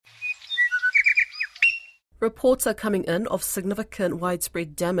Reports are coming in of significant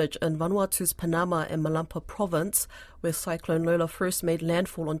widespread damage in Vanuatu's Panama and Malampa province, where Cyclone Lola first made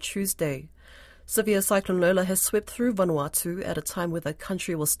landfall on Tuesday. Severe Cyclone Lola has swept through Vanuatu at a time where the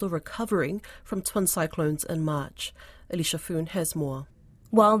country was still recovering from twin cyclones in March. Alicia Foon has more.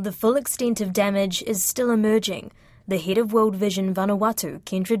 While the full extent of damage is still emerging, the head of World Vision Vanuatu,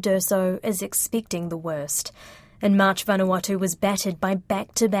 Kendra Durso, is expecting the worst. In March, Vanuatu was battered by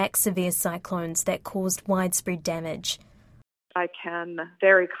back-to-back severe cyclones that caused widespread damage. I can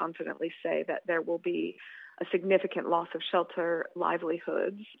very confidently say that there will be a significant loss of shelter,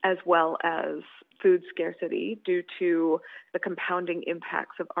 livelihoods, as well as food scarcity due to the compounding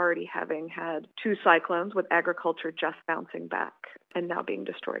impacts of already having had two cyclones with agriculture just bouncing back and now being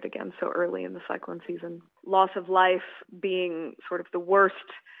destroyed again so early in the cyclone season. Loss of life being sort of the worst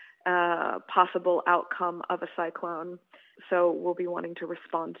possible outcome of a cyclone. So we'll be wanting to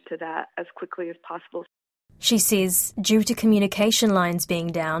respond to that as quickly as possible. She says due to communication lines being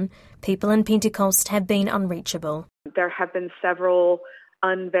down, people in Pentecost have been unreachable. There have been several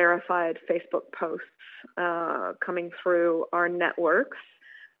unverified Facebook posts coming through our networks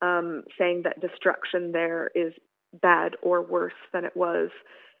saying that destruction there is bad or worse than it was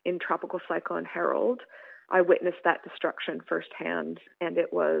in Tropical Cyclone Harold. I witnessed that destruction firsthand, and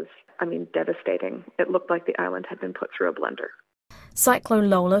it was, devastating. It looked like the island had been put through a blender. Cyclone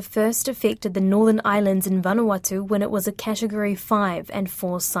Lola first affected the northern islands in Vanuatu when it was a Category 5 and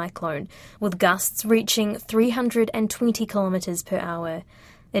 4 cyclone, with gusts reaching 320 kilometres per hour.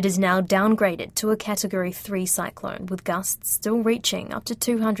 It is now downgraded to a Category 3 cyclone, with gusts still reaching up to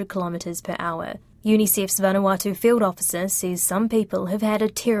 200 kilometres per hour. UNICEF's Vanuatu field officer says some people have had a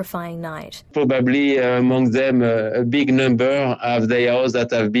terrifying night. Probably among them a big number of the houses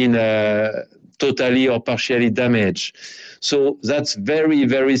that have been totally or partially damaged. So that's very,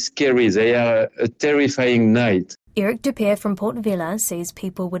 very scary. They are a terrifying night. Eric Dupere from Port Vila says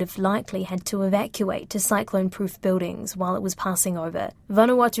people would have likely had to evacuate to cyclone-proof buildings while it was passing over.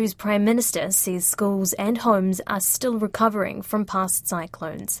 Vanuatu's Prime Minister says schools and homes are still recovering from past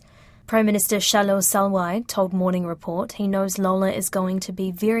cyclones. Prime Minister Shalil Salwai told Morning Report he knows Lola is going to be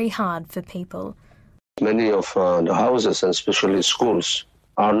very hard for people. Many of the houses, and especially schools,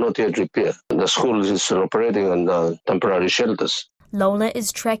 are not yet repaired. The schools is operating on temporary shelters. Lola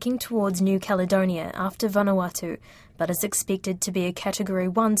is tracking towards New Caledonia after Vanuatu, but is expected to be a Category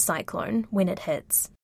 1 cyclone when it hits.